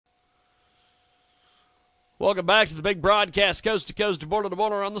Welcome back to the big broadcast, coast to coast, border to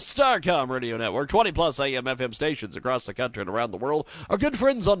border on the Starcom Radio Network. 20-plus AM FM stations across the country and around the world. Our good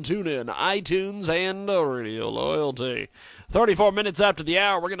friends on TuneIn, iTunes, and Radio Loyalty. 34 minutes after the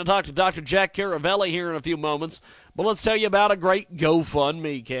hour, we're going to talk to Dr. Jack Caravelli here in a few moments. But let's tell you about a great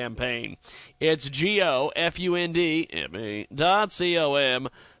GoFundMe campaign. It's GoFundMe.com/HOWINEEDSAHAND.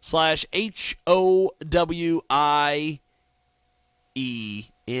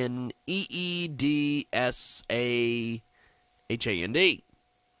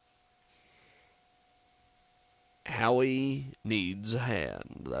 Howie needs a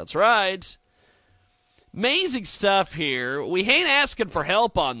hand. That's right. Amazing stuff here. We ain't asking for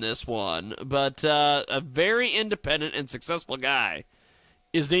help on this one, but a very independent and successful guy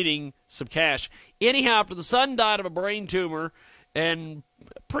is needing some cash. Anyhow, after the son died of a brain tumor and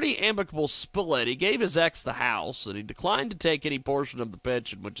a pretty amicable split, he gave his ex the house, and he declined to take any portion of the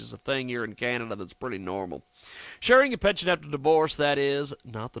pension, which is a thing here in Canada that's pretty normal. Sharing a pension after divorce, that is,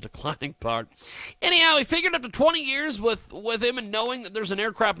 not the declining part. Anyhow, he figured after 20 years with him and knowing that there's an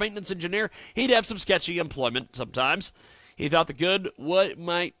aircraft maintenance engineer, he'd have some sketchy employment sometimes. He thought the good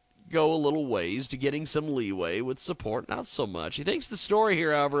might go a little ways to getting some leeway with support, not so much. He thinks the story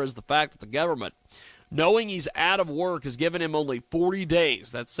here, however, is the fact that the government, knowing he's out of work, has given him only 40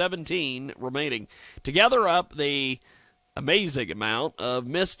 days, that's 17 remaining, to gather up the amazing amount of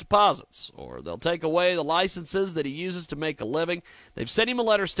missed deposits, or they'll take away the licenses that he uses to make a living. They've sent him a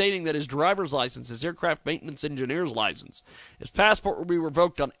letter stating that his driver's license, his aircraft maintenance engineer's license, his passport will be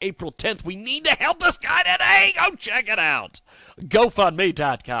revoked on April 10th. We need to help this guy today. Go check it out.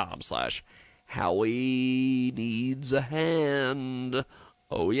 GoFundMe.com/Howie needs a hand.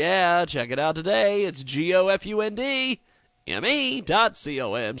 Oh, yeah, check it out today. It's GoFundMe.com/HOWINEEDSAHAND.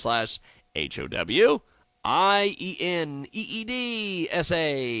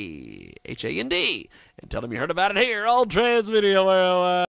 And tell them you heard about it here on Transmedia Worldwide.